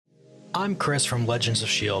I'm Chris from Legends of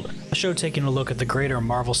S.H.I.E.L.D., a show taking a look at the greater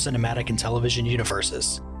Marvel Cinematic and Television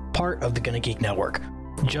universes, part of the Gonna Geek Network,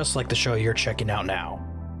 just like the show you're checking out now.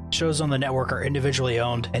 Shows on the network are individually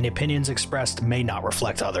owned, and the opinions expressed may not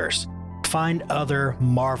reflect others. Find other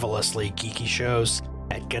marvelously geeky shows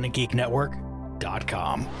at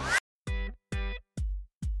GonnaGeekNetwork.com.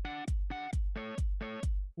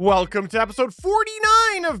 Welcome to episode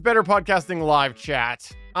 49 of Better Podcasting Live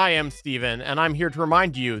Chat. I am Steven, and I'm here to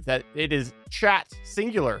remind you that it is chat,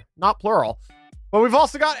 singular, not plural. But we've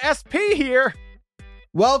also got SP here.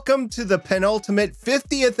 Welcome to the penultimate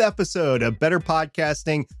 50th episode of Better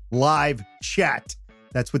Podcasting Live Chat.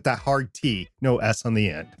 That's with that hard T, no S on the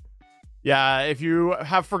end. Yeah, if you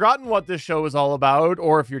have forgotten what this show is all about,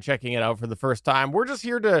 or if you're checking it out for the first time, we're just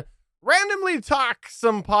here to randomly talk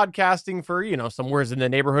some podcasting for, somewhere in the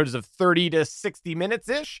neighborhoods of 30 to 60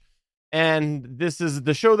 minutes-ish. And this is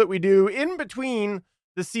the show that we do in between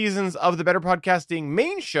the seasons of the Better Podcasting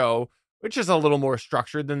main show, which is a little more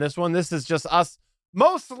structured than this one. This is just us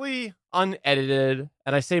mostly unedited.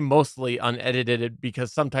 And I say mostly unedited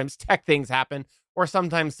because sometimes tech things happen or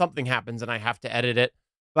sometimes something happens and I have to edit it.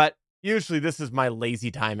 But usually this is my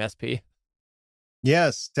lazy time, SP.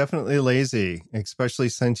 Yes, definitely lazy, especially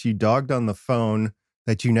since you dogged on the phone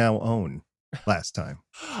that you now own last time.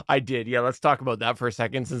 I did. Yeah, let's talk about that for a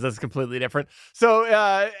second since that's completely different. So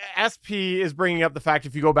SP is bringing up the fact,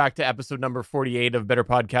 if you go back to episode number 48 of Better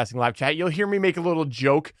Podcasting Live Chat, you'll hear me make a little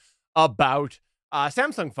joke about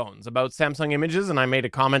Samsung phones, about Samsung images, and I made a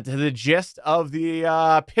comment to the gist of the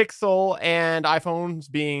Pixel and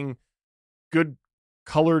iPhones being good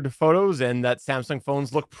colored photos and that Samsung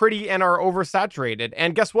phones look pretty and are oversaturated.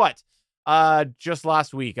 And guess what? Just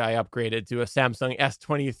last week, I upgraded to a Samsung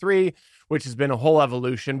S23, which has been a whole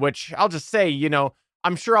evolution, which I'll just say,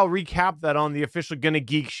 I'm sure I'll recap that on the official Gonna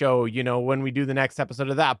Geek show, when we do the next episode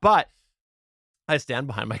of that. But I stand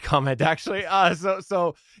behind my comment, actually. I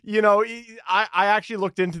actually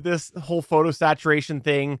looked into this whole photo saturation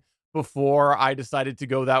thing before I decided to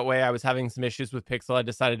go that way. I was having some issues with Pixel. I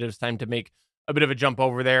decided it was time to make a bit of a jump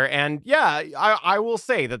over there. And yeah, I will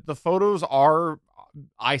say that the photos are,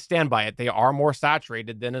 I stand by it, they are more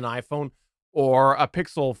saturated than an iPhone or a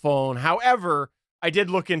Pixel phone. However, I did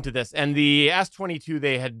look into this, and the S22,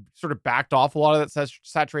 they had sort of backed off a lot of that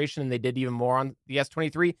saturation, and they did even more on the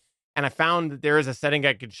S23. And I found that there is a setting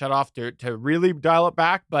I could shut off to really dial it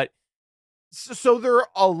back. But so they're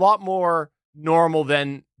a lot more normal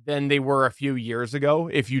than they were a few years ago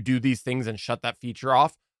if you do these things and shut that feature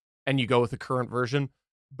off and you go with the current version.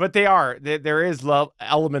 But there is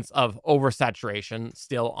elements of oversaturation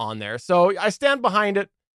still on there. So I stand behind it.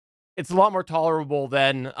 It's a lot more tolerable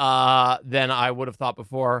than I would have thought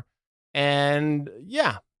before. And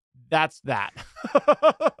yeah, that's that.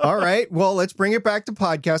 All right. Well, let's bring it back to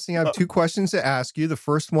podcasting. I have two questions to ask you. The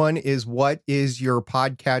first one is, what is your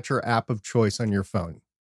podcatcher app of choice on your phone?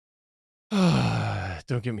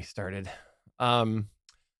 Don't get me started.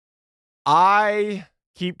 I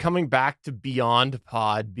keep coming back to Beyond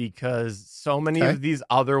Pod because so many of these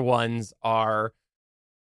other ones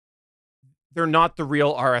they're not the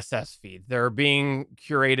real RSS feed. They're being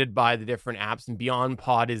curated by the different apps, and Beyond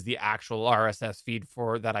Pod is the actual RSS feed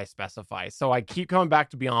for that I specify. So I keep coming back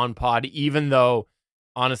to Beyond Pod, even though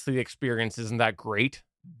honestly the experience isn't that great.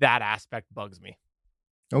 That aspect bugs me.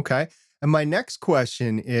 Okay. And my next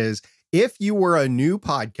question is, if you were a new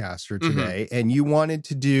podcaster today and you wanted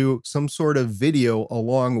to do some sort of video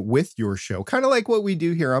along with your show, kind of like what we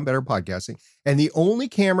do here on Better Podcasting, and the only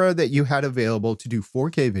camera that you had available to do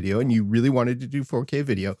 4K video, and you really wanted to do 4K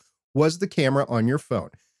video, was the camera on your phone,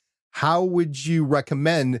 how would you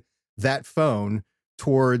recommend that phone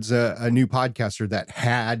towards a new podcaster that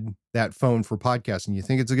had that phone for podcasting? You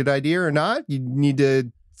think it's a good idea or not? You need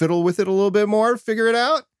to fiddle with it a little bit more, figure it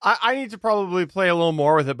out? I need to probably play a little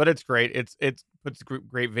more with it, but it's great. It puts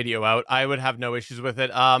great video out. I would have no issues with it.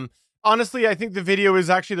 Honestly, I think the video is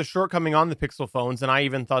actually the shortcoming on the Pixel phones, and I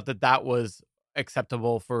even thought that was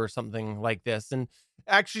acceptable for something like this. And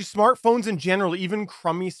actually, smartphones in general, even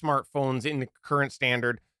crummy smartphones in the current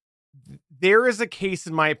standard, there is a case,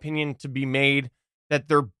 in my opinion, to be made that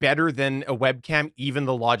they're better than a webcam, even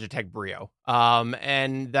the Logitech Brio.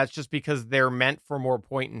 And that's just because they're meant for more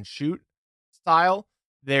point and shoot style.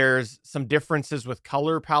 There's some differences with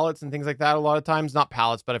color palettes and things like that a lot of times. Not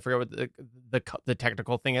palettes, but I forget what the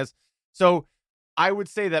technical thing is. So I would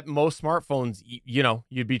say that most smartphones,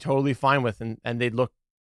 you'd be totally fine with, and they'd look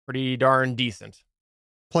pretty darn decent.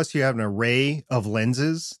 Plus, you have an array of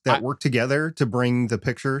lenses that work together to bring the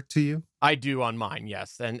picture to you. I do on mine,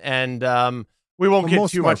 yes. And we won't get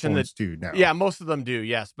too much in the... do now. Yeah, most of them do,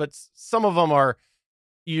 yes. But some of them are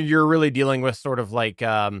you're really dealing with sort of like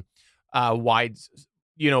wide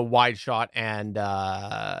wide shot and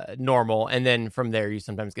normal, and then from there you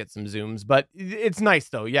sometimes get some zooms, but it's nice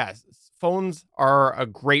though. Yes, phones are a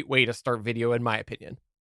great way to start video in my opinion.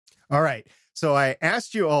 All right, so I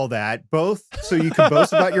asked you all that both so you could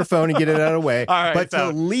boast about your phone and get it out of the way. All right, but to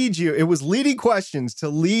lead you, it was leading questions to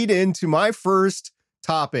lead into my first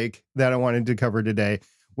topic that I wanted to cover today,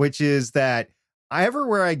 which is that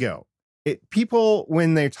everywhere I go, people,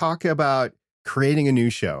 when they talk about creating a new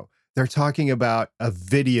show, they're talking about a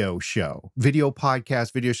video show, video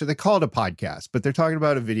podcast, video show. They call it a podcast, but they're talking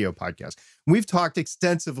about a video podcast. We've talked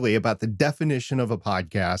extensively about the definition of a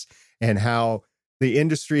podcast and how the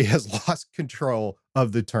industry has lost control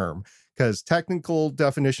of the term, because technical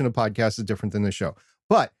definition of podcast is different than the show.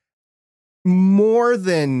 But more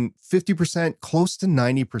than 50%, close to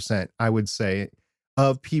 90%, I would say,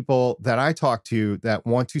 of people that I talk to that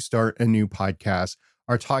want to start a new podcast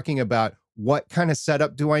are talking about what kind of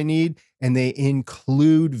setup do I need? And they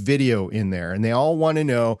include video in there. And they all want to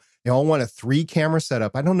know, they all want a 3-camera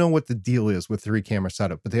setup. I don't know what the deal is with 3-camera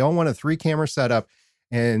setup, but they all want a 3-camera setup.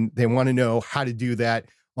 And they want to know how to do that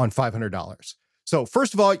on $500. So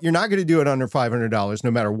first of all, you're not going to do it under $500,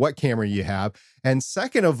 no matter what camera you have. And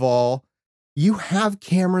second of all, you have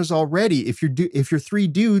cameras already. If you're 3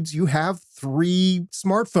 dudes, you have 3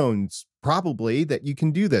 smartphones probably that you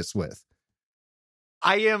can do this with.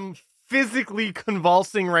 I am physically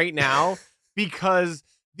convulsing right now because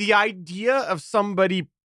the idea of somebody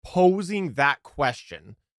posing that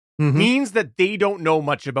question means that they don't know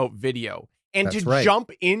much about video. And that's to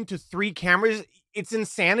jump into 3 cameras, it's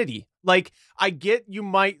insanity. Like, I get you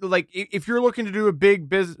might, like, if you're looking to do a big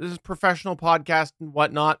business, professional podcast and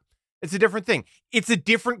whatnot, it's a different thing. It's a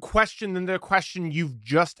different question than the question you've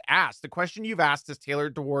just asked. The question you've asked is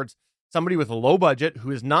tailored towards somebody with a low budget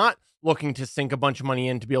who is not looking to sink a bunch of money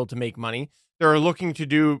in to be able to make money. They're looking to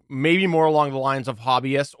do maybe more along the lines of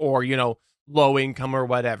hobbyists or, low income or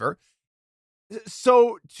whatever.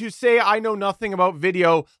 So to say I know nothing about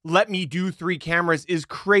video, let me do 3 cameras is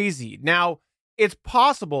crazy. Now, it's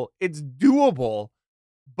possible, it's doable,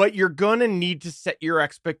 but you're going to need to set your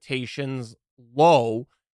expectations low.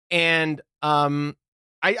 And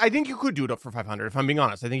I think you could do it for 500, if I'm being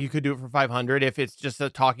honest. I think you could do it for 500 if it's just a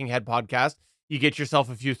talking head podcast. You get yourself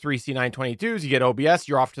a few 3C922s, you get OBS,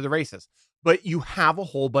 you're off to the races. But you have a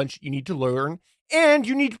whole bunch you need to learn, and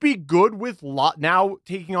you need to be good with now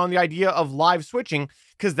taking on the idea of live switching,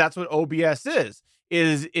 because that's what OBS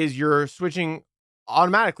is you're switching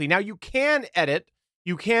automatically. Now you can edit,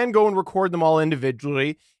 you can go and record them all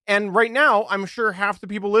individually. And right now, I'm sure half the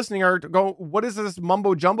people listening are going, what is this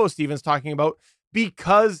mumbo jumbo Steven's talking about?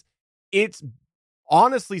 Because it's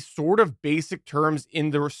honestly sort of basic terms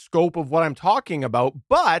in the scope of what I'm talking about,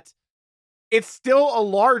 but it's still a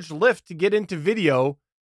large lift to get into video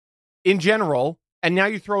in general. And now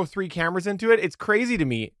you throw 3 cameras into it. It's crazy to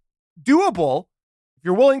me. Doable. If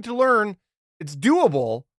you're willing to learn, it's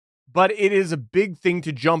doable, but it is a big thing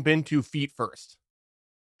to jump into feet first.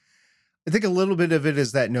 I think a little bit of it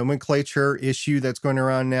is that nomenclature issue that's going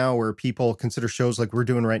around now, where people consider shows like we're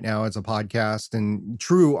doing right now as a podcast. And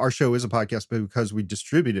true, our show is a podcast because we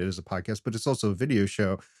distribute it as a podcast, but it's also a video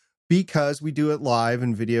show because we do it live,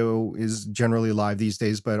 and video is generally live these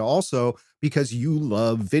days, but also because you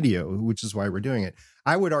love video, which is why we're doing it.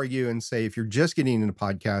 I would argue and say, if you're just getting into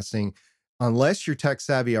podcasting, unless you're tech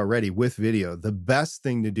savvy already with video, the best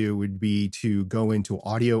thing to do would be to go into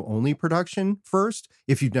audio only production first.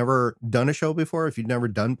 If you've never done a show before, if you've never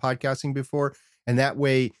done podcasting before, and that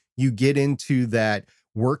way you get into that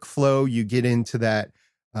workflow, you get into that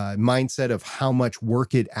mindset of how much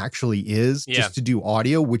work it actually is just to do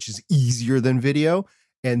audio, which is easier than video.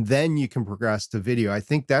 And then you can progress to video. I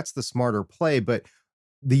think that's the smarter play. But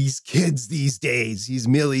these kids these days, these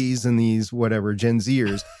millies and these whatever Gen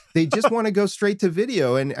Zers, they just want to go straight to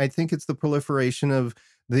video. And I think it's the proliferation of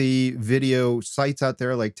the video sites out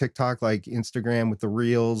there like TikTok, like Instagram with the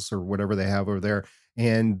Reels or whatever they have over there,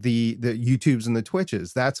 and the YouTubes and the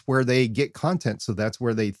Twitches. That's where they get content. So that's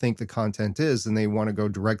where they think the content is, and they want to go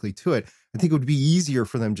directly to it. I think it would be easier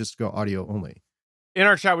for them just to go audio only. In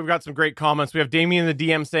our chat, we've got some great comments. we have Damien the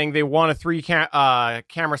DM saying they want a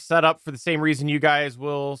 3-camera setup for the same reason you guys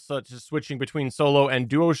will, such as switching between solo and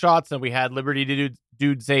duo shots. And we had Liberty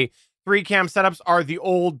Dude say 3-cam setups are the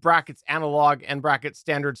old brackets analog and brackets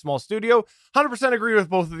standard small studio. 100% agree with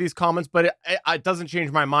both of these comments, but it doesn't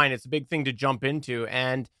change my mind. It's a big thing to jump into.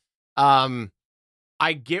 And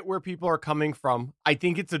I get where people are coming from. I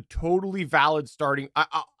think it's a totally valid starting.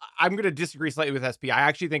 I'm going to disagree slightly with SP. I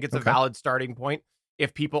actually think it's a valid starting point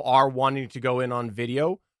if people are wanting to go in on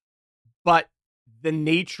video, but the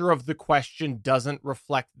nature of the question doesn't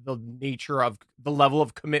reflect the nature of the level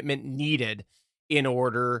of commitment needed in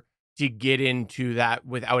order to get into that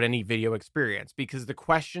without any video experience, because the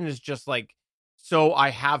question is just like, so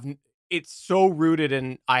it's so rooted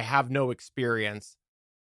in I have no experience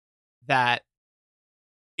that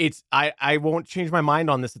I won't change my mind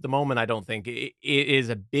on this at the moment. I don't think it is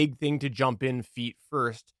a big thing to jump in feet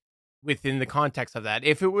first within the context of that.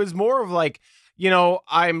 If it was more of like,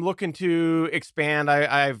 I'm looking to expand.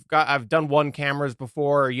 I've done one cameras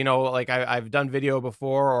before, like I've done video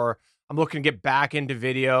before, or I'm looking to get back into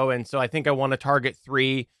video. And so I think I want to target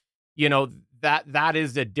 3, that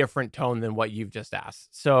is a different tone than what you've just asked.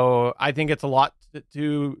 So I think it's a lot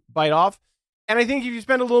to bite off. And I think if you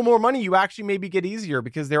spend a little more money, you actually maybe get easier,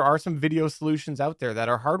 because there are some video solutions out there that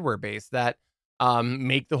are hardware based that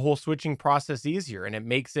make the whole switching process easier, and it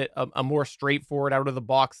makes it a more straightforward out of the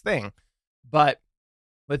box thing. But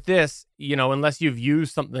with this, unless you've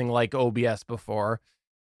used something like OBS before,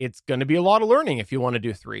 it's going to be a lot of learning if you want to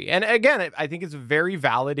do 3. And again, I think it's very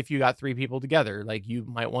valid if you got 3 people together, like you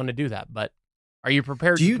might want to do that. But are you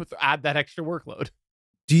prepared to add that extra workload?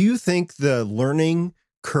 Do you think the learning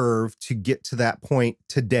curve to get to that point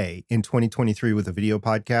today in 2023 with a video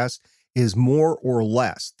podcast is more or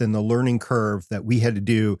less than the learning curve that we had to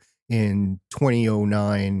do in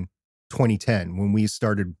 2009, 2010 when we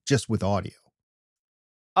started just with audio?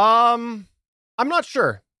 I'm not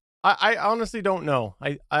sure. I honestly don't know.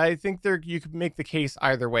 I think you could make the case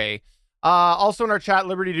either way. Also in our chat,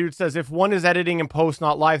 Liberty Dude says, if one is editing in post,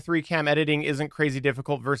 not live, 3-cam editing isn't crazy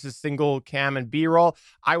difficult versus single cam and B-roll.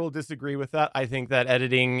 I will disagree with that. I think that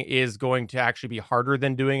editing is going to actually be harder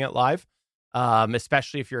than doing it live,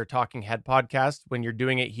 especially if you're a talking head podcast. When you're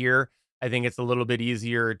doing it here, I think it's a little bit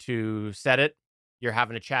easier to set it. You're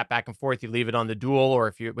having a chat back and forth. You leave it on the dual, or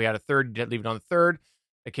if we had a third, you leave it on the third.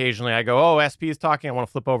 Occasionally I go, SP is talking, I want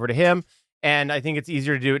to flip over to him. And I think it's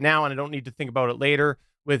easier to do it now, and I don't need to think about it later.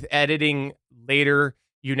 With editing later,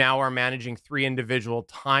 you now are managing 3 individual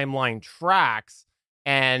timeline tracks,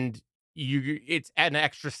 and it's an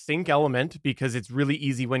extra sync element, because it's really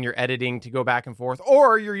easy when you're editing to go back and forth,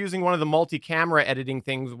 or you're using one of the multi-camera editing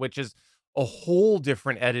things, which is a whole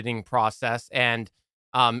different editing process and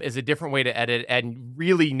is a different way to edit. And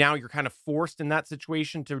really now you're kind of forced in that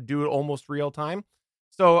situation to do it almost real time.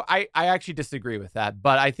 So I actually disagree with that,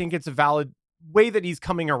 but I think it's a valid way that he's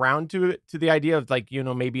coming around to the idea of, like,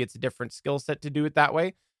 maybe it's a different skill set to do it that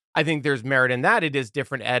way. I think there's merit in that. It is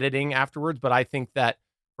different editing afterwards, but I think that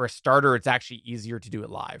for a starter, it's actually easier to do it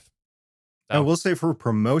live. So. I will say for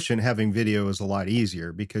promotion, having video is a lot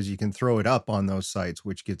easier because you can throw it up on those sites,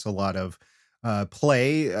 which gets a lot of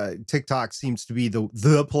play. TikTok seems to be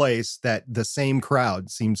the place that the same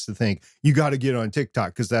crowd seems to think you got to get on TikTok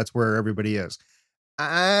because that's where everybody is.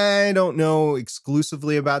 I don't know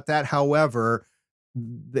exclusively about that. However,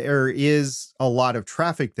 there is a lot of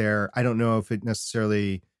traffic there. I don't know if it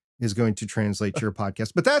necessarily is going to translate to your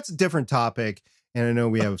podcast, but that's a different topic. And I know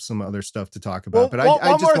we have some other stuff to talk about, but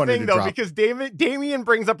I just wanted to drop. Because Damien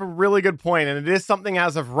brings up a really good point, and it is something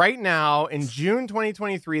as of right now in June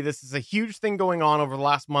 2023. This is a huge thing going on over the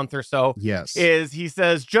last month or so. Yes, he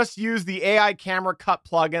says just use the AI camera cut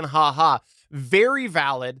plugin. Haha, very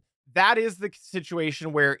valid. That is the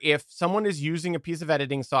situation where if someone is using a piece of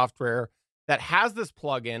editing software that has this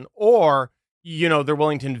plugin, or, they're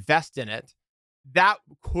willing to invest in it, that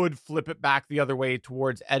could flip it back the other way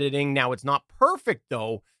towards editing. Now, it's not perfect,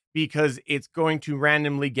 though, because it's going to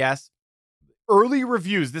randomly guess early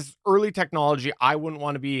reviews. This is early technology. I wouldn't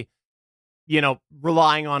want to be,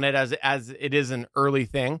 relying on it as it is an early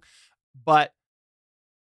thing. But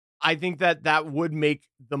I think that would make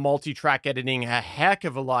the multi-track editing a heck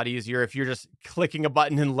of a lot easier if you're just clicking a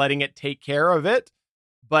button and letting it take care of it.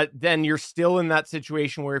 But then you're still in that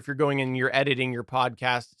situation where if you're going and you're editing your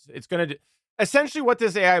podcast, it's going to essentially what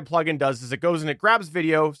this AI plugin does is it goes and it grabs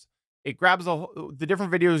videos, it grabs the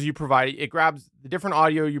different videos you provide, it grabs the different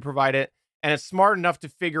audio you provide it, and it's smart enough to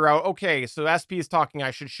figure out, okay, so SP is talking,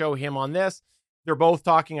 I should show him on this. They're both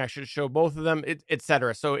talking, I should show both of them,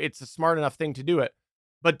 etc. So it's a smart enough thing to do it.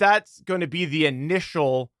 But that's going to be the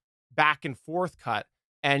initial back and forth cut.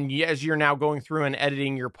 And as you're now going through and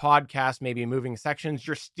editing your podcast, maybe moving sections,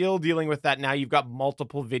 you're still dealing with that. Now you've got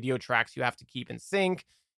multiple video tracks you have to keep in sync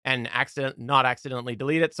and not accidentally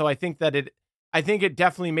delete it. So I think it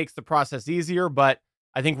definitely makes the process easier, but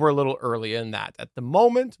I think we're a little early in that at the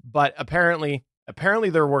moment. But apparently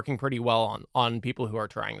they're working pretty well on people who are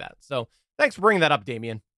trying that. So thanks for bringing that up,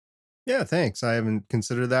 Damien. Yeah, thanks. I haven't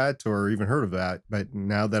considered that or even heard of that, but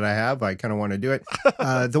now that I have, I kind of want to do it.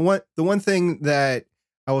 The one thing that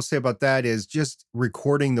I will say about that is just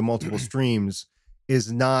recording the multiple streams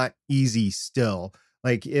is not easy still.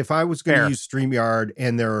 Like if I was going Fair. to use StreamYard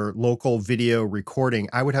and their local video recording,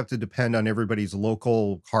 I would have to depend on everybody's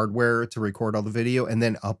local hardware to record all the video and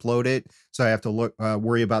then upload it. So I have to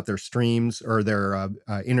worry about their streams or their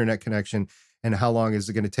internet connection and how long is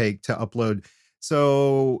it going to take to upload.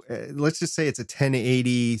 So let's just say it's a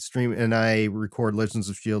 1080 stream and I record Legends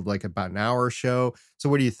of S.H.I.E.L.D. like about an hour show. So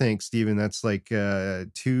what do you think, Steven? That's like a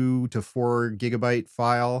 2 to 4 gigabyte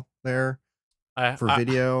file there for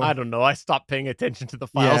video. I don't know. I stopped paying attention to the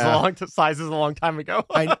files sizes a long time ago.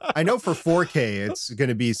 I know for 4K, it's going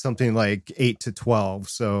to be something like 8 to 12.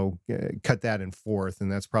 So cut that in fourth.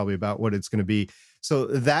 And that's probably about what it's going to be. So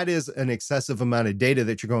that is an excessive amount of data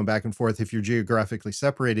that you're going back and forth. If you're geographically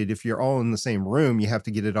separated, if you're all in the same room, you have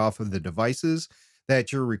to get it off of the devices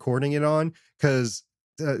that you're recording it on. Because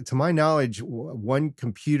to my knowledge, one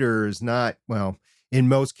computer is not, well, in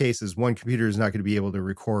most cases, one computer is not going to be able to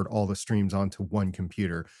record all the streams onto one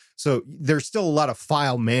computer. So there's still a lot of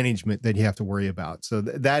file management that you have to worry about. So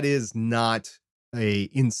that is not a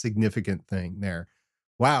insignificant thing there.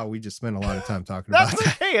 Wow, we just spent a lot of time talking about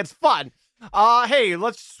that. Hey, it's fun. Hey,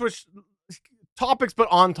 let's switch topics, but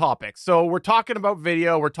on topic. So we're talking about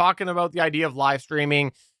video. We're talking about the idea of live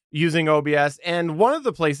streaming using OBS. And one of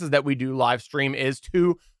the places that we do live stream is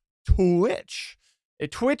to Twitch.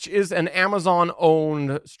 Twitch is an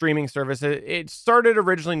Amazon-owned streaming service. It started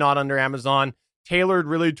originally not under Amazon, tailored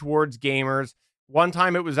really towards gamers. One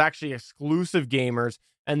time it was actually exclusive gamers,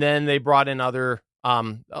 and then they brought in other,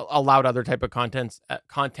 allowed other type of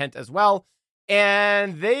content as well.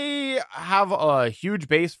 And they have a huge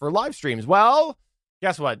base for live streams. Well,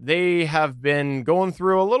 guess what? They have been going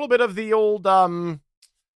through a little bit of the old,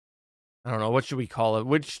 I don't know, what should we call it?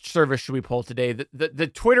 Which service should we pull today? The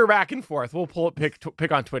Twitter back and forth. We'll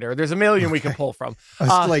pick on Twitter. There's a million we can pull from.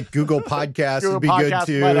 Like Google Podcasts Google would be Podcasts,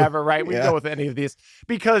 good too. Whatever, right? We can go with any of these.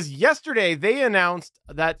 Because yesterday they announced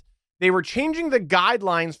that they were changing the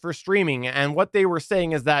guidelines for streaming. And what they were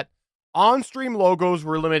saying is that on-stream logos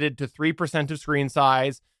were limited to 3% of screen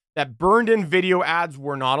size, that burned-in video ads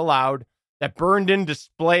were not allowed, that burned-in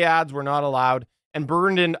display ads were not allowed, and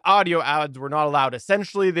burned-in audio ads were not allowed.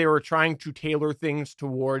 Essentially, they were trying to tailor things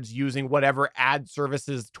towards using whatever ad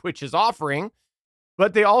services Twitch is offering.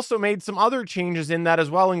 But they also made some other changes in that as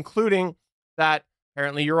well, including that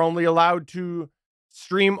apparently you're only allowed to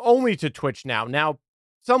stream only to Twitch now. Now,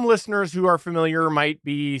 some listeners who are familiar might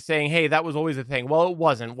be saying, hey, that was always a thing. Well, it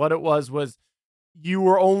wasn't. What it was you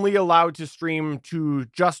were only allowed to stream to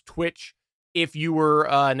just Twitch if you were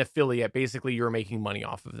an affiliate. Basically, you were making money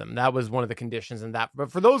off of them. That was one of the conditions in that.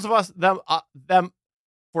 But for those of us,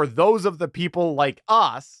 for those of the people like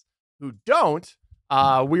us who don't,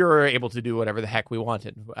 we were able to do whatever the heck we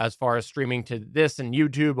wanted as far as streaming to this and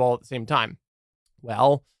YouTube all at the same time.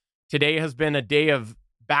 Well, today has been a day of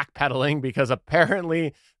backpedaling because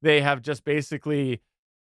apparently they have just basically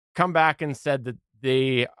come back and said that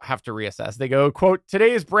they have to reassess. They go, quote,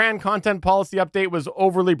 today's brand content policy update was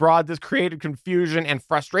overly broad. This created confusion and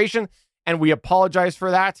frustration, and we apologize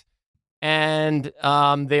for that. And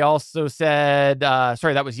they also said,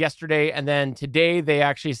 sorry, that was yesterday. And then today they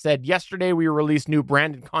actually said, yesterday we released new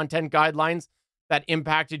branded content guidelines that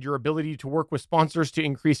impacted your ability to work with sponsors to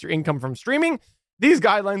increase your income from streaming. These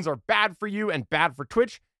guidelines are bad for you and bad for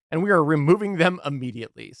Twitch, and we are removing them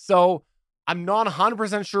immediately. So I'm not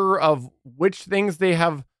 100% sure of which things they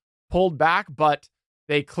have pulled back, but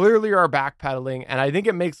they clearly are backpedaling. And I think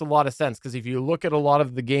it makes a lot of sense because if you look at a lot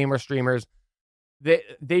of the gamer streamers,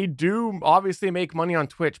 they do obviously make money on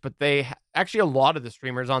Twitch, but actually a lot of the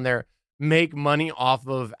streamers on there make money off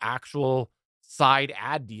of actual side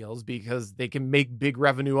ad deals because they can make big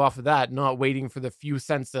revenue off of that, not waiting for the few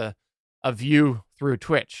cents a view through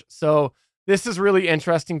Twitch. So this is really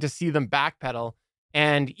interesting to see them backpedal.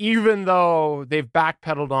 And even though they've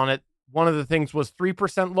backpedaled on it, one of the things was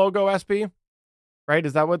 3% logo, SP, right?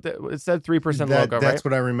 Is that what it said? 3% logo, right? That's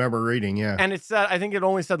what I remember reading, yeah. And it said, I think it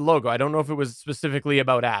only said logo. I don't know if it was specifically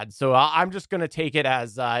about ads. So I'm just going to take it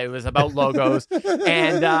as it was about logos.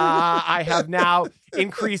 And I have now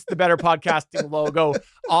increased the Better Podcasting logo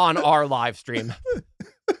on our live stream.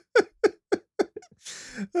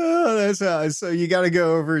 Oh, that's how. So you got to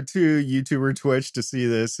go over to YouTube or Twitch to see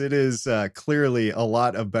this. It is clearly a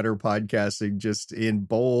lot of Better Podcasting just in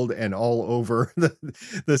bold and all over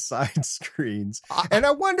the side screens. And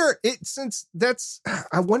I wonder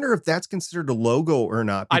I wonder if that's considered a logo or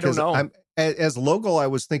not. I don't know. As logo, I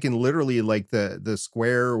was thinking literally like the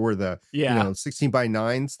square or the 16 by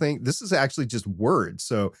 9s thing. This is actually just words.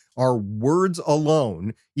 So our words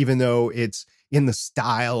alone, even though it's in the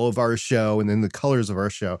style of our show and in the colors of our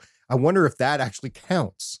show, I wonder if that actually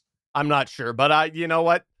counts. I'm not sure, but you know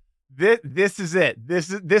what? This is it. This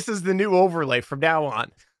is the new overlay from now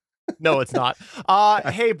on. No, it's not.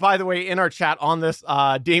 Hey, by the way, in our chat on this,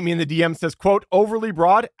 Damien the DM says, quote, overly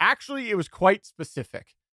broad. Actually, it was quite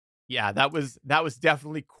specific. Yeah, that was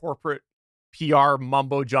definitely corporate PR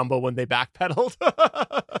mumbo jumbo when they backpedaled.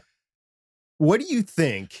 What do you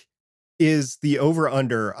think is the over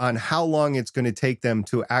under on how long it's going to take them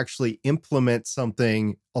to actually implement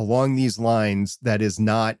something along these lines that is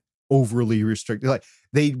not overly restricted? Like,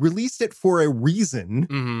 they released it for a reason.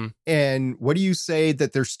 Mm-hmm. And what do you say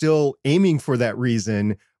that they're still aiming for that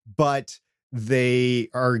reason, but they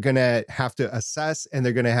are going to have to assess and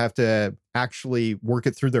they're going to have to actually work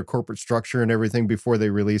it through their corporate structure and everything before they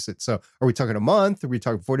release it? So are we talking a month? Are we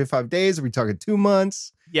talking 45 days? Are we talking 2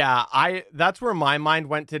 months? Yeah, that's where my mind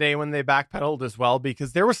went today when they backpedaled as well,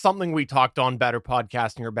 because there was something we talked on Better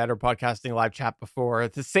Podcasting or Better Podcasting live chat before.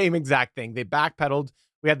 It's the same exact thing. They backpedaled.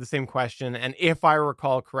 We had the same question. And if I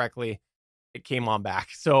recall correctly, it came on back.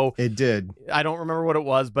 So it did. I don't remember what it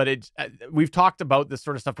was, but we've talked about this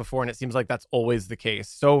sort of stuff before, and it seems like that's always the case.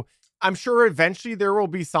 So I'm sure eventually there will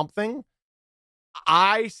be something.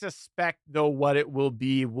 I suspect, though, what it will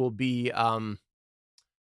be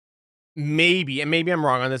maybe, and maybe I'm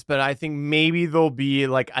wrong on this, but I think maybe there'll be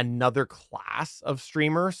like another class of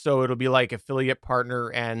streamer. So it'll be like affiliate partner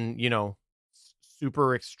and,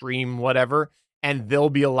 super extreme, whatever, and they'll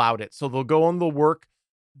be allowed it. So they'll go on the work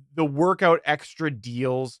out extra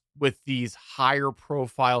deals with these higher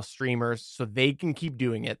profile streamers so they can keep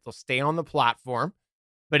doing it. They'll stay on the platform,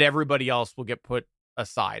 but everybody else will get put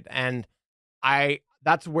aside. And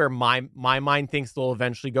that's where my mind thinks they'll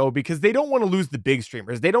eventually go, because they don't want to lose the big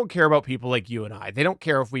streamers. They don't care about people like you and I. They don't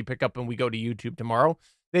care if we pick up and we go to YouTube tomorrow.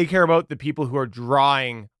 They care about the people who are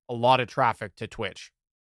drawing a lot of traffic to Twitch.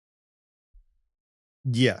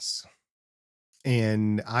 Yes.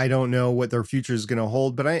 And I don't know what their future is going to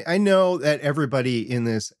hold, but I know that everybody in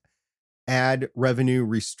this ad revenue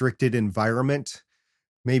restricted environment,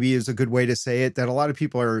 maybe is a good way to say it, that a lot of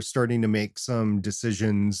people are starting to make some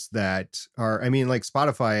decisions that are, like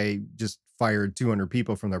Spotify just fired 200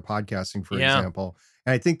 people from their podcasting, for example.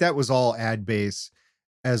 And I think that was all ad based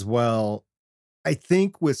as well. I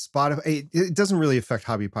think with Spotify, it doesn't really affect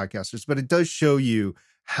hobby podcasters, but it does show you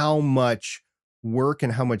how much work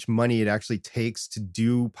and how much money it actually takes to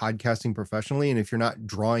do podcasting professionally. And if you're not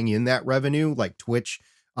drawing in that revenue, like Twitch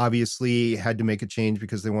obviously had to make a change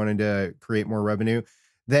because they wanted to create more revenue,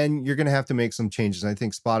 then you're going to have to make some changes. And I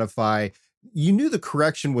think Spotify, you knew the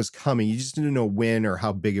correction was coming. You just didn't know when or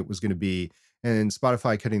how big it was going to be. And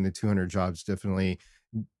Spotify cutting the 200 jobs definitely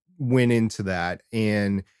went into that.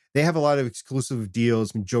 And they have a lot of exclusive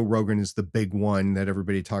deals. Joe Rogan is the big one that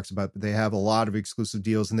everybody talks about, but they have a lot of exclusive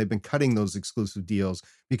deals, and they've been cutting those exclusive deals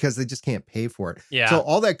because they just can't pay for it. Yeah. So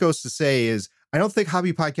all that goes to say is, I don't think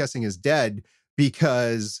hobby podcasting is dead,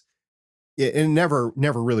 because it never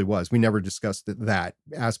really was. We never discussed that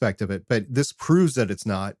aspect of it, but this proves that it's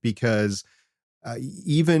not, because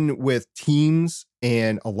even with teams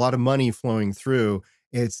and a lot of money flowing through,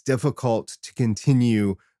 it's difficult to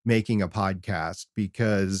continue making a podcast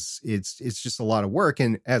because it's just a lot of work.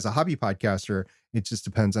 And as a hobby podcaster, it just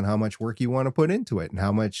depends on how much work you want to put into it and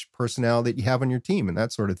how much personnel that you have on your team and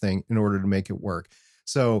that sort of thing in order to make it work.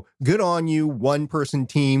 So good on you, 1-person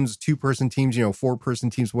teams, 2-person teams, 4-person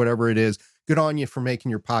teams, whatever it is. Good on you for making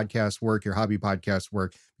your podcast work, your hobby podcast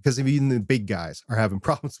work, because even the big guys are having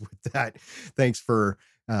problems with that. Thanks for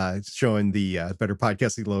showing the Better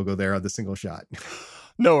Podcasting logo there on the single shot.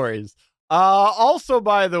 No worries. Also,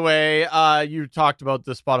 by the way, you talked about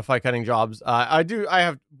the Spotify cutting jobs.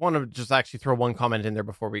 I want to just actually throw one comment in there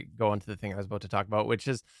before we go into the thing I was about to talk about, which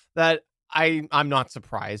is that I'm not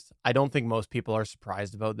surprised. I don't think most people are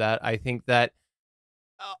surprised about that. I think that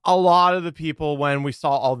a lot of the people, when we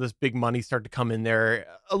saw all this big money start to come in there,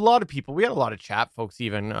 a lot of people, we had a lot of chat folks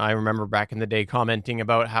even, I remember back in the day, commenting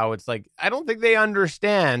about how it's like, I don't think they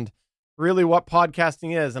understand really what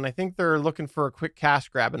podcasting is. And I think they're looking for a quick cash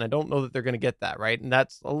grab, and I don't know that they're going to get that, right? And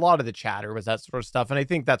that's a lot of the chatter was that sort of stuff. And I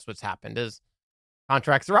think that's what's happened is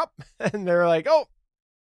contracts are up and they're like, oh,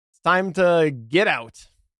 it's time to get out.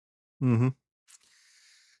 Mm-hmm.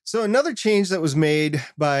 So another change that was made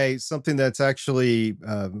by something that's actually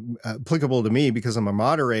applicable to me, because I'm a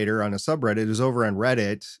moderator on a subreddit, is over on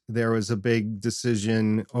Reddit. There was a big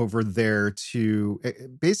decision over there to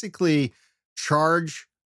basically charge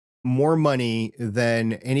more money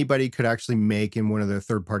than anybody could actually make in one of their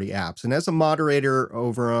third-party apps. And as a moderator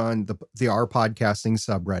over on the R podcasting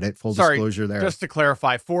subreddit, full disclosure there. Just to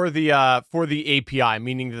clarify, for the API,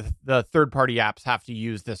 meaning the third-party apps have to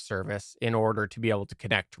use this service in order to be able to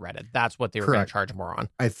connect to Reddit. That's what they were going to charge more on.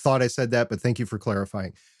 I thought I said that, but thank you for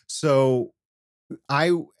clarifying. So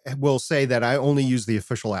I will say that I only use the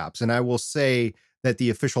official apps, and I will say that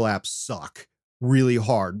the official apps suck really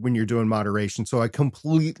hard when you're doing moderation. So I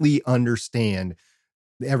completely understand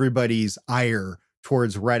everybody's ire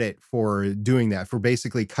towards Reddit for doing that, for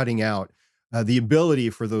basically cutting out the ability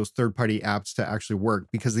for those third-party apps to actually work,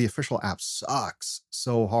 because the official app sucks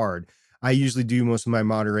so hard. I usually do most of my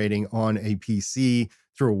moderating on a PC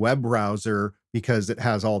through a web browser because it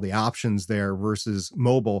has all the options there versus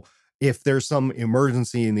mobile. If there's some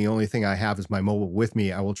emergency and the only thing I have is my mobile with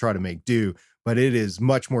me, I will try to make do. But it is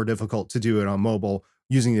much more difficult to do it on mobile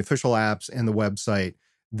using the official apps and the website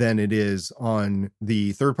than it is on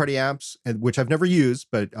the third-party apps, which I've never used,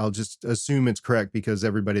 but I'll just assume it's correct because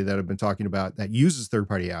everybody that I've been talking about that uses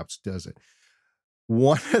third-party apps does it.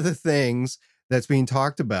 One of the things that's being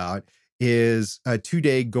talked about is a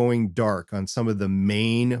 2-day going dark on some of the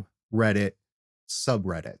main Reddit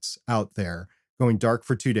subreddits out there, going dark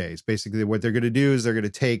for 2 days. Basically, what they're going to do is they're going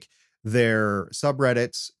to take their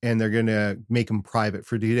subreddits and they're going to make them private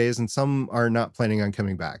for 2 days. And some are not planning on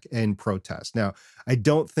coming back in protest. Now, I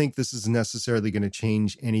don't think this is necessarily going to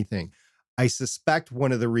change anything. I suspect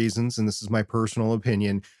one of the reasons, and this is my personal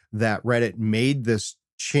opinion, that Reddit made this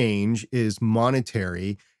change is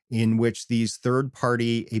monetary, in which these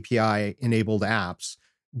third-party API-enabled apps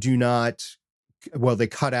do not, well, they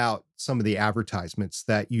cut out some of the advertisements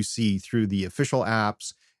that you see through the official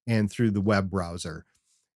apps and through the web browser.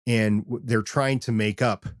 And they're trying to make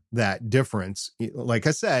up that difference. Like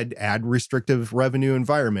I said, ad restrictive revenue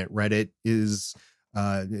environment. Reddit is,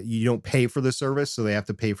 you don't pay for the service, so they have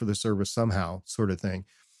to pay for the service somehow, sort of thing.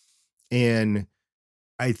 And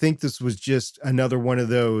I think this was just another one of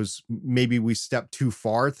those, maybe we stepped too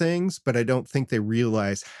far things, but I don't think they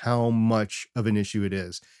realize how much of an issue it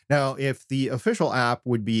is. Now, if the official app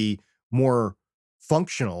would be more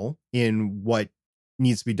functional in what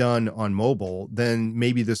needs to be done on mobile, then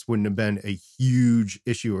maybe this wouldn't have been a huge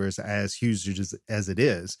issue or as huge as it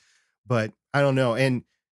is. But I don't know. And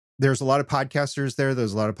there's a lot of podcasters there.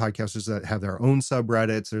 There's a lot of podcasters that have their own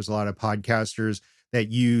subreddits. There's a lot of podcasters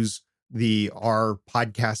that use the R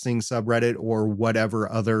podcasting subreddit or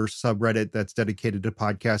whatever other subreddit that's dedicated to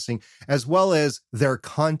podcasting, as well as their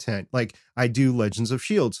content. Like I do Legends of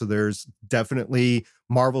S.H.I.E.L.D. So there's definitely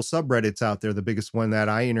Marvel subreddits out there. The biggest one that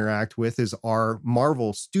I interact with is our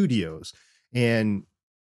Marvel Studios. And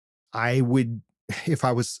I would, if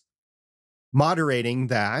I was moderating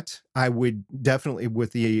that, I would definitely,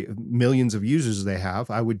 with the millions of users they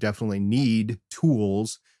have, I would definitely need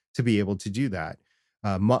tools to be able to do that.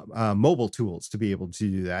 Mobile tools to be able to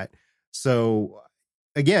do that. So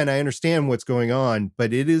again, I understand what's going on,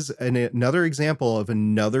 but it is another example of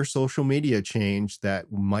another social media change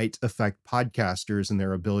that might affect podcasters and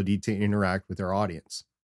their ability to interact with their audience.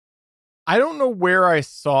 I don't know where I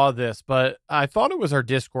saw this, but I thought it was our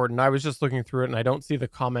Discord, and I was just looking through it, and I don't see the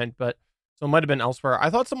comment, but so it might have been elsewhere. I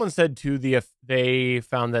thought someone said too, they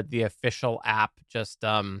found that the official app just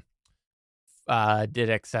did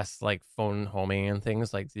access like phone homing and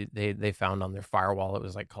things. Like they found on their firewall it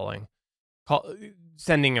was like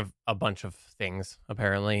sending a bunch of things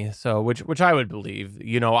apparently. So which I would believe.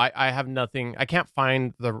 You know, I have nothing. I can't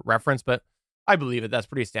find the reference, but I believe it. That's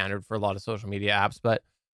pretty standard for a lot of social media apps. But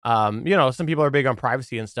you know, some people are big on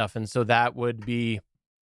privacy and stuff, and so that would be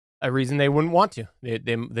a reason they wouldn't want to.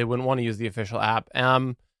 They wouldn't want to use the official app.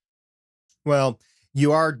 Well,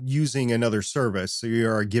 you are using another service, so you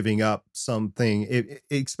are giving up something,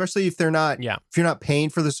 especially if they're not, if you're not paying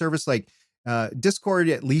for the service, like Discord,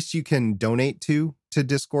 at least you can donate to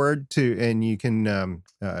Discord and you can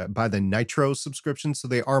buy the Nitro subscription. So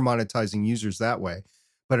they are monetizing users that way,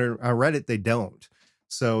 but on Reddit, they don't.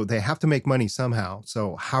 So they have to make money somehow.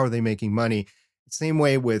 So how are they making money? Same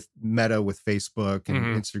way with Meta, with Facebook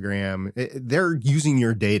and Instagram, they're using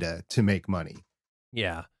your data to make money.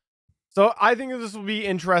 Yeah. So I think this will be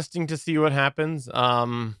interesting to see what happens.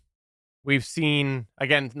 We've seen,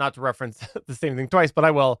 again, not to reference the same thing twice, but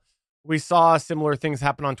I will. We saw similar things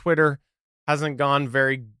happen on Twitter. Hasn't gone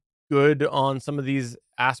very good on some of these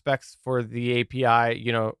aspects for the API,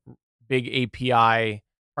 you know, big API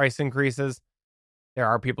price increases. There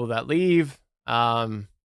are people that leave.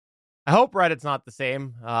 I hope Reddit's not the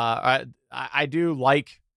same. I do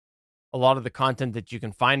like a lot of the content that you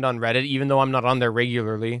can find on Reddit, even though I'm not on there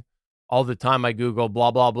regularly. All the time I Google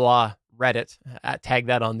blah, blah, blah, Reddit, tag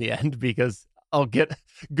that on the end because I'll get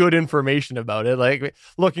good information about it. Like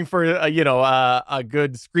looking for a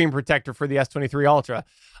good screen protector for the S23 Ultra.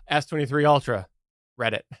 S23 Ultra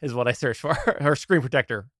Reddit is what I search for, or screen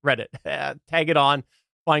protector Reddit. Tag it on,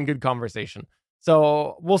 find good conversation.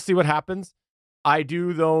 So we'll see what happens. I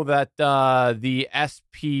do know that the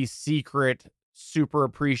SP Secret Super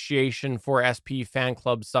Appreciation for SP Fan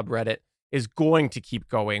Club subreddit is going to keep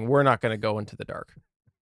going. We're not going to go into the dark.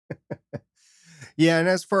 Yeah, and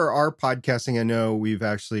as for our podcasting, I know we've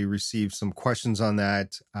actually received some questions on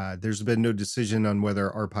that. There's been no decision on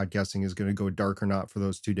whether our podcasting is going to go dark or not for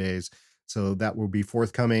those 2 days. So that will be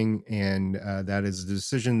forthcoming, and that is a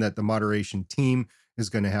decision that the moderation team is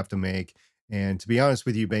going to have to make. And to be honest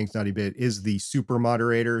with you, Banks Naughty Bit is the super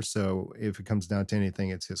moderator, so if it comes down to anything,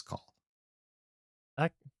 it's his call.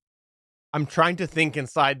 I'm trying to think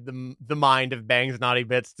inside the mind of Bangs Naughty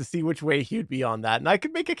Bits to see which way he'd be on that, and I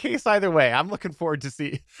could make a case either way. I'm looking forward to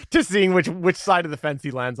seeing which side of the fence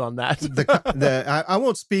he lands on that. I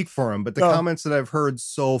won't speak for him, but the comments that I've heard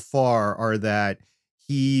so far are that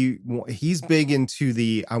he's big into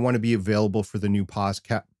the I want to be available for the new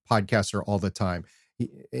podcaster all the time,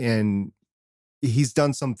 and he's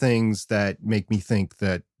done some things that make me think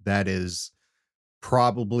that is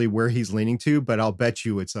probably where he's leaning to, but I'll bet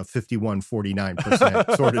you it's a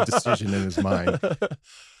 51-49% sort of decision in his mind.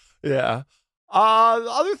 Yeah. The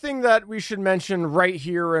other thing that we should mention right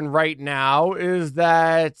here and right now is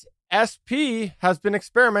that SP has been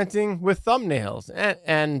experimenting with thumbnails,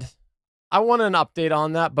 and I want an update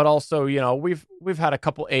on that, but also, we've had a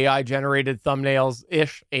couple AI generated thumbnails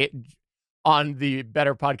on the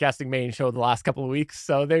Better Podcasting main show the last couple of weeks.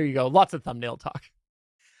 So there you go. Lots of thumbnail talk.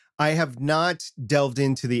 I have not delved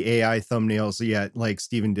into the AI thumbnails yet like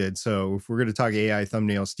Steven did. So if we're going to talk AI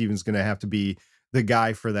thumbnails, Steven's going to have to be the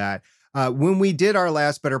guy for that. When we did our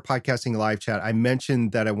last Better Podcasting live chat, I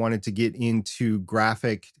mentioned that I wanted to get into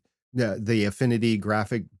the Affinity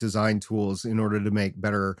graphic design tools in order to make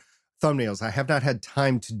better thumbnails. I have not had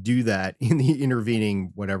time to do that in the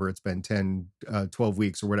intervening, whatever it's been, 10, 12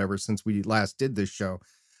 weeks or whatever since we last did this show.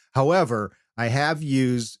 However, I have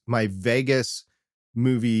used my Vegas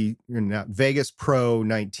Pro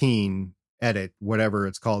 19 edit, whatever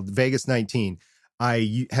it's called, Vegas 19.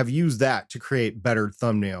 I have used that to create better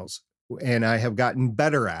thumbnails, and I have gotten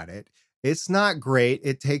better at it. It's not great.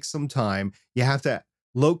 It takes some time. You have to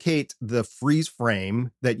locate the freeze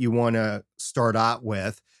frame that you want to start out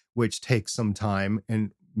with, which takes some time,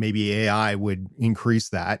 and maybe AI would increase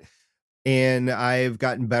that. And I've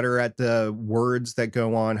gotten better at the words that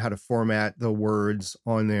go on, how to format the words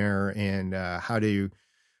on there, and how to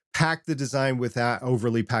pack the design without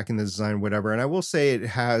overly packing the design, whatever. And I will say it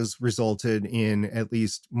has resulted in at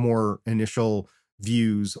least more initial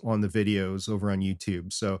views on the videos over on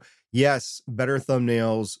YouTube. So yes, better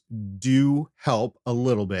thumbnails do help a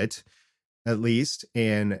little bit, at least.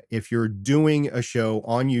 And if you're doing a show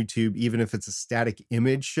on YouTube, even if it's a static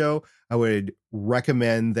image show, I would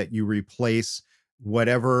recommend that you replace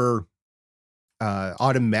whatever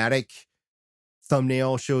automatic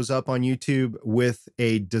thumbnail shows up on YouTube with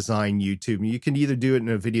a design YouTube. You can either do it in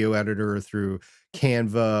a video editor or through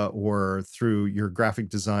Canva or through your graphic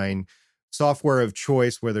design software of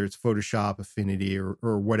choice, whether it's Photoshop, Affinity,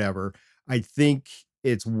 or whatever. I think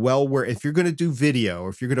it's well where if you're going to do video, or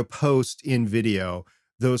if you're going to post in video,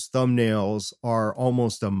 those thumbnails are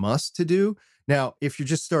almost a must to do. Now, if you're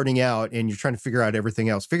just starting out and you're trying to figure out everything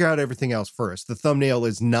else first. The thumbnail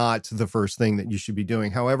is not the first thing that you should be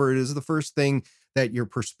doing. However, it is the first thing that your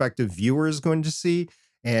prospective viewer is going to see.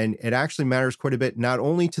 And it actually matters quite a bit, not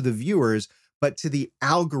only to the viewers, but to the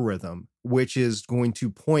algorithm, which is going to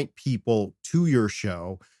point people to your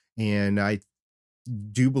show. And I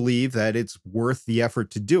do believe that it's worth the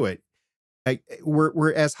effort to do it.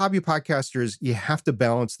 We're as hobby podcasters, you have to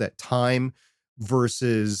balance that time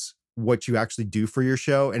versus what you actually do for your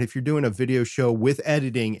show. And if you're doing a video show with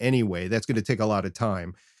editing anyway, that's going to take a lot of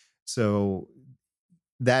time. So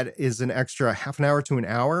that is an extra half an hour to an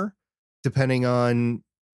hour, depending on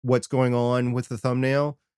what's going on with the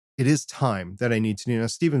thumbnail. It is time that I need to do. Now,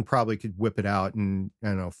 Steven probably could whip it out in,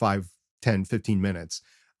 5, 10, 15 minutes.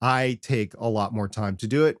 I take a lot more time to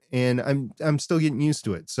do it, and I'm still getting used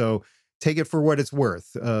to it. So take it for what it's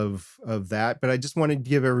worth of that. But I just wanted to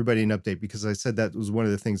give everybody an update because I said that was one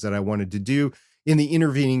of the things that I wanted to do in the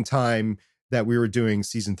intervening time that we were doing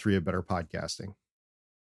season 3 of Better Podcasting.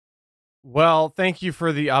 Well, thank you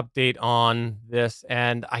for the update on this.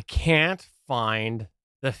 And I can't find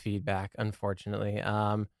the feedback, unfortunately.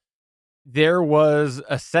 There was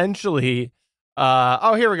essentially,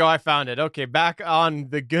 here we go. I found it. Okay. Back on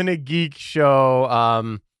the Gonna Geek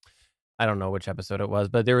show, I don't know which episode it was,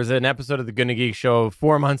 but there was an episode of the Gonna Geek Show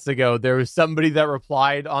 4 months ago. There was somebody that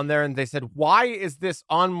replied on there and they said, "Why is this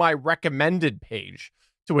on my recommended page?"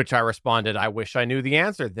 To which I responded, "I wish I knew the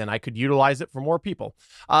answer. Then I could utilize it for more people."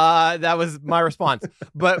 That was my response.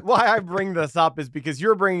 But why I bring this up is because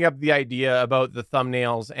you're bringing up the idea about the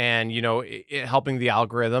thumbnails and, it helping the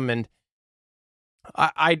algorithm. And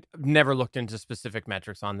I never looked into specific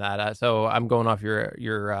metrics on that. So I'm going off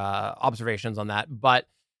your observations on that. But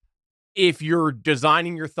if you're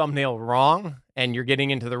designing your thumbnail wrong and you're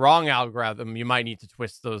getting into the wrong algorithm, you might need to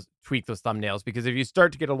tweak those thumbnails, because if you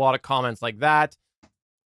start to get a lot of comments like that,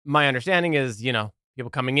 my understanding is, people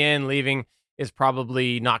coming in, leaving is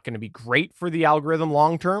probably not going to be great for the algorithm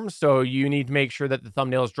long term. So you need to make sure that the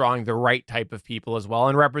thumbnail is drawing the right type of people as well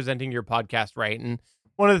and representing your podcast right. And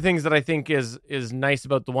one of the things that I think is nice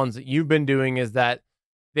about the ones that you've been doing is that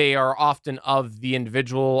they are often of the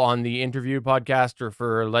individual on the interview podcast, or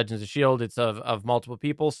for Legends of S.H.I.E.L.D., it's of multiple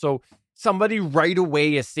people. So somebody right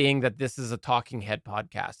away is saying that this is a talking head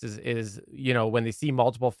podcast is when they see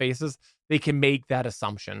multiple faces, they can make that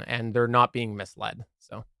assumption and they're not being misled.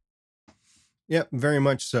 So. Yeah, very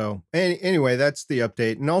much so. And anyway, that's the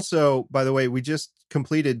update. And also, by the way, we just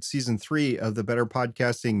completed season 3 of the Better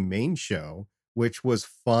Podcasting main show, which was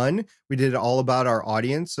fun. We did it all about our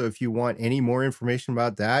audience. So if you want any more information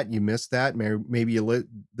about that, you missed that, maybe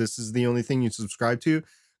this is the only thing you subscribe to,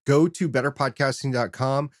 go to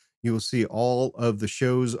betterpodcasting.com. You will see all of the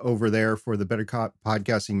shows over there for the Better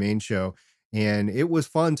Podcasting main show. And it was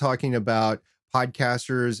fun talking about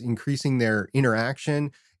podcasters increasing their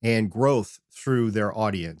interaction and growth through their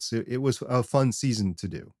audience. It was a fun season to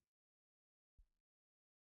do.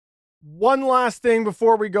 One last thing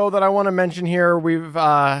before we go that I want to mention here. We've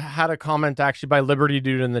had a comment actually by Liberty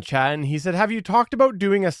Dude in the chat, and he said, "Have you talked about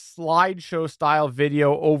doing a slideshow style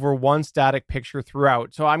video over one static picture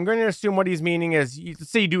throughout?" So I'm going to assume what he's meaning is,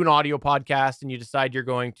 say you do an audio podcast and you decide you're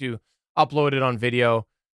going to upload it on video.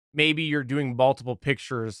 Maybe you're doing multiple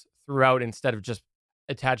pictures throughout instead of just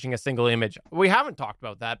attaching a single image. We haven't talked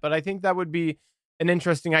about that, but I think that would be an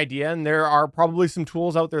interesting idea. And there are probably some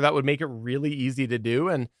tools out there that would make it really easy to do.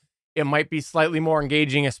 And it might be slightly more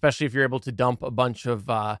engaging, especially if you're able to dump a bunch of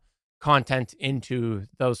content into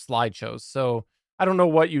those slideshows. So I don't know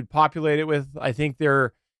what you'd populate it with. I think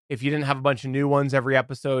if you didn't have a bunch of new ones every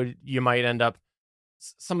episode, you might end up,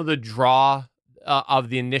 some of the draw of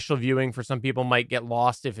the initial viewing for some people might get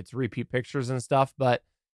lost if it's repeat pictures and stuff, but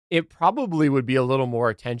it probably would be a little more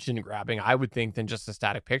attention grabbing, I would think, than just a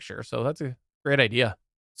static picture. So that's a great idea.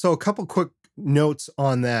 So a couple quick notes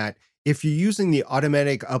on that. If you're using the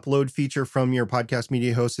automatic upload feature from your podcast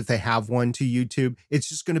media host, if they have one to YouTube, it's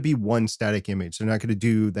just going to be one static image. They're not going to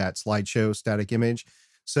do that slideshow static image.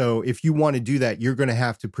 So if you want to do that, you're going to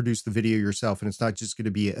have to produce the video yourself, and it's not just going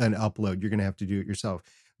to be an upload. You're going to have to do it yourself.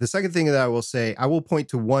 The second thing that I will say, I will point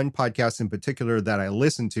to one podcast in particular that I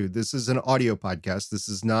listen to. This is an audio podcast. This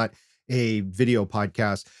is not a video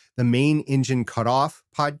podcast. The Main Engine Cutoff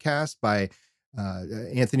podcast by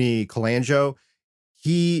Anthony Colangio.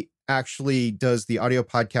 He actually does the audio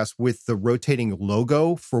podcast with the rotating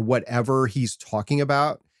logo for whatever he's talking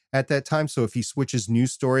about at that time. So if he switches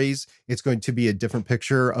news stories, it's going to be a different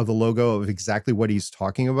picture of the logo of exactly what he's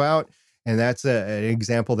talking about. And that's an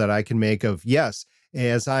example that I can make of, yes,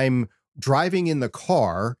 as I'm driving in the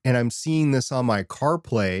car and I'm seeing this on my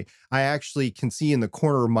CarPlay, I actually can see in the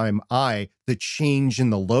corner of my eye the change in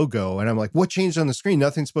the logo. And I'm like, what changed on the screen?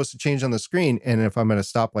 Nothing's supposed to change on the screen. And if I'm at a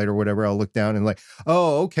stoplight or whatever, I'll look down and like,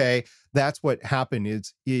 oh, okay, that's what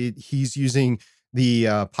happened. He's using the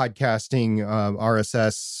podcasting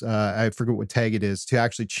RSS, I forget what tag it is, to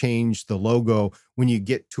actually change the logo when you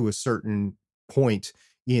get to a certain point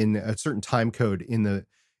in a certain time code in the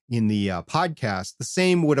podcast. The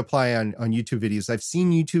same would apply on YouTube videos. I've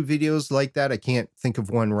seen YouTube videos like that. I can't think of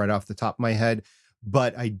one right off the top of my head,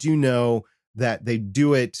 but I do know that they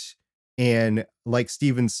do it. And like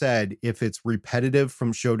Steven said, if it's repetitive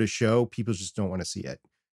from show to show, people just don't want to see it.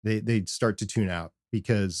 They start to tune out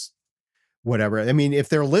because whatever. I mean, if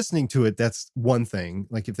they're listening to it, that's one thing.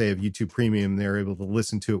 Like if they have YouTube Premium, they're able to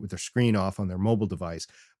listen to it with their screen off on their mobile device.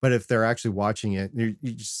 But if they're actually watching it, you're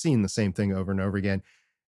just seeing the same thing over and over again.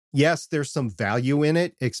 Yes, there's some value in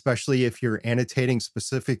it, especially if you're annotating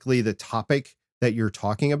specifically the topic that you're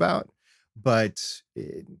talking about. But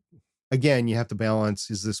again, you have to balance,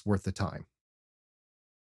 is this worth the time?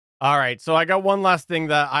 All right, so I got one last thing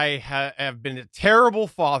that I have been a terrible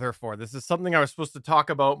father for. This is something I was supposed to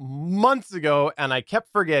talk about months ago, and I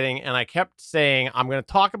kept forgetting, and I kept saying, I'm going to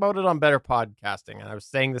talk about it on Better Podcasting. And I was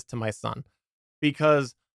saying this to my son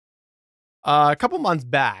because a couple months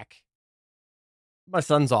back, my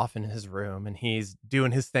son's off in his room and he's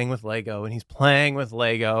doing his thing with Lego and he's playing with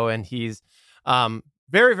Lego and he's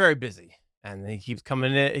very, very busy. And he keeps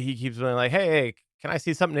coming in. He keeps being like, hey, can I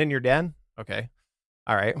see something in your den? Okay.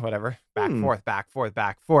 All right, whatever. Back, forth, back, forth,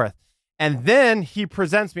 back, forth. And then he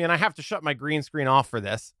presents me, and I have to shut my green screen off for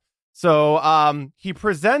this. So he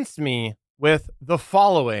presents me with the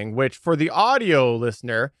following, which for the audio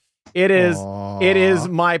listener, it is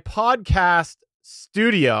my podcast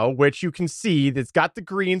studio, which you can see that's got the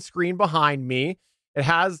green screen behind me. It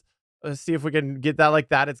has, let's see if we can get that like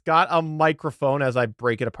that. It's got a microphone as I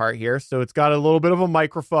break it apart here. So it's got a little bit of a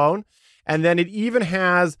microphone. And then it even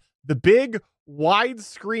has the big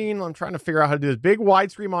widescreen. I'm trying to figure out how to do this big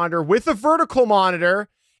widescreen monitor with a vertical monitor.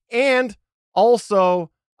 And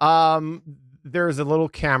also, there's a little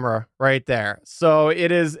camera right there. So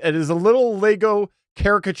it is a little Lego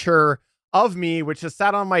caricature of me, which has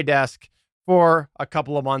sat on my desk for a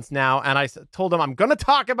couple of months now. And I told him I'm going to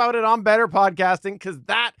talk about it on Better Podcasting because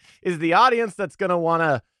that is the audience that's going to want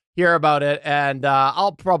to hear about it. And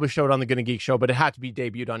I'll probably show it on the Gonna Geek show, but it had to be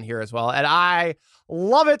debuted on here as well. And I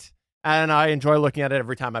love it. And I enjoy looking at it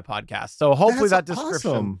every time I podcast. So hopefully that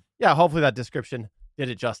description, hopefully that description did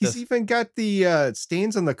it justice. He's even got the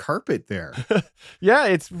stains on the carpet there. Yeah,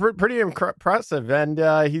 it's pretty impressive. And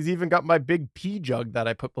he's even got my big pee jug that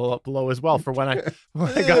I put below as well for when I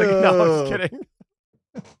gotta, no, I'm just kidding.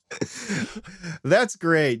 That's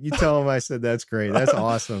great. You tell him I said that's great. That's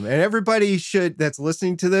awesome. And everybody that's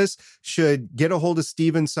listening to this should get a hold of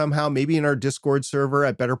Steven somehow, maybe in our Discord server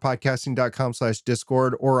at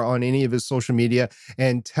betterpodcasting.com/Discord or on any of his social media,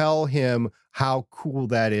 and tell him how cool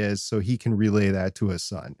that is so he can relay that to his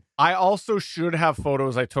son. I also should have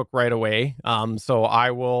photos I took right away. So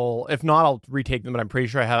I will, if not, I'll retake them, but I'm pretty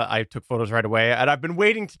sure I took photos right away. And I've been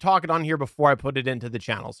waiting to talk it on here before I put it into the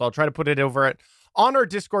channel. So I'll try to put it over on our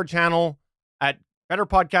Discord channel at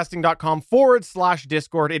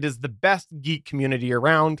betterpodcasting.com/Discord. It is the best geek community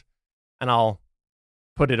around, and I'll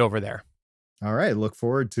put it over there. All right. Look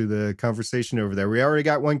forward to the conversation over there. We already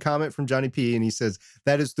got one comment from Johnny P, and he says,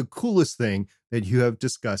 that is the coolest thing that you have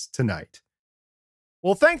discussed tonight.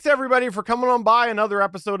 Well, thanks everybody for coming on by another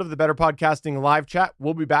episode of the Better Podcasting live chat.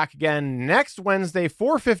 We'll be back again next Wednesday,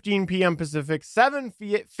 4:15 p.m. Pacific,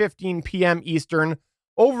 7:15 p.m. Eastern,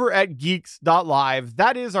 over at geeks.live.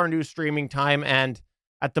 That is our new streaming time. And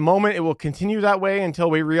at the moment, it will continue that way until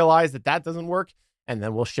we realize that doesn't work. And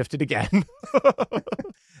then we'll shift it again.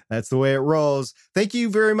 That's the way it rolls. Thank you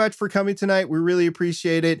very much for coming tonight. We really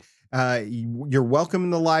appreciate it. You're welcome in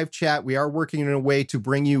the live chat. We are working in a way to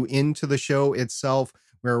bring you into the show itself.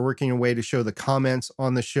 We're working in a way to show the comments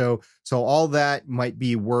on the show. So all that might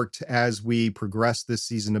be worked as we progress this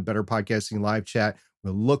season of Better Podcasting live chat.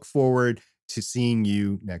 We'll look forward to seeing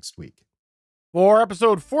you next week. For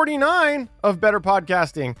episode 49 of Better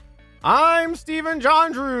Podcasting, I'm Stephen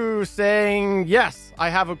Jondrew saying, yes, I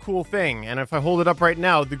have a cool thing. And if I hold it up right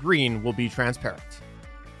now, the green will be transparent.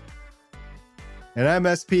 And I'm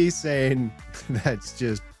SP saying, that's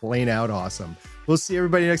just plain out awesome. We'll see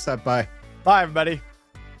everybody next time. Bye. Bye, everybody.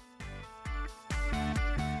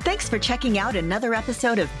 Thanks for checking out another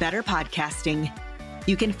episode of Better Podcasting.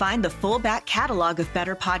 You can find the full back catalog of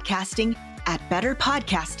Better Podcasting at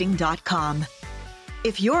betterpodcasting.com.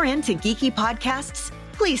 If you're into geeky podcasts,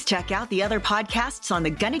 please check out the other podcasts on the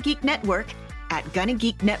Gonna Geek Network at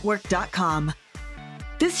GonnaGeekNetwork.com.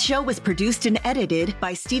 This show was produced and edited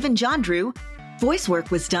by Stephen Jondrew. Voice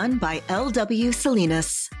work was done by L.W.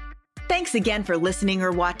 Salinas. Thanks again for listening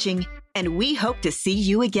or watching, and we hope to see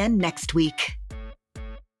you again next week.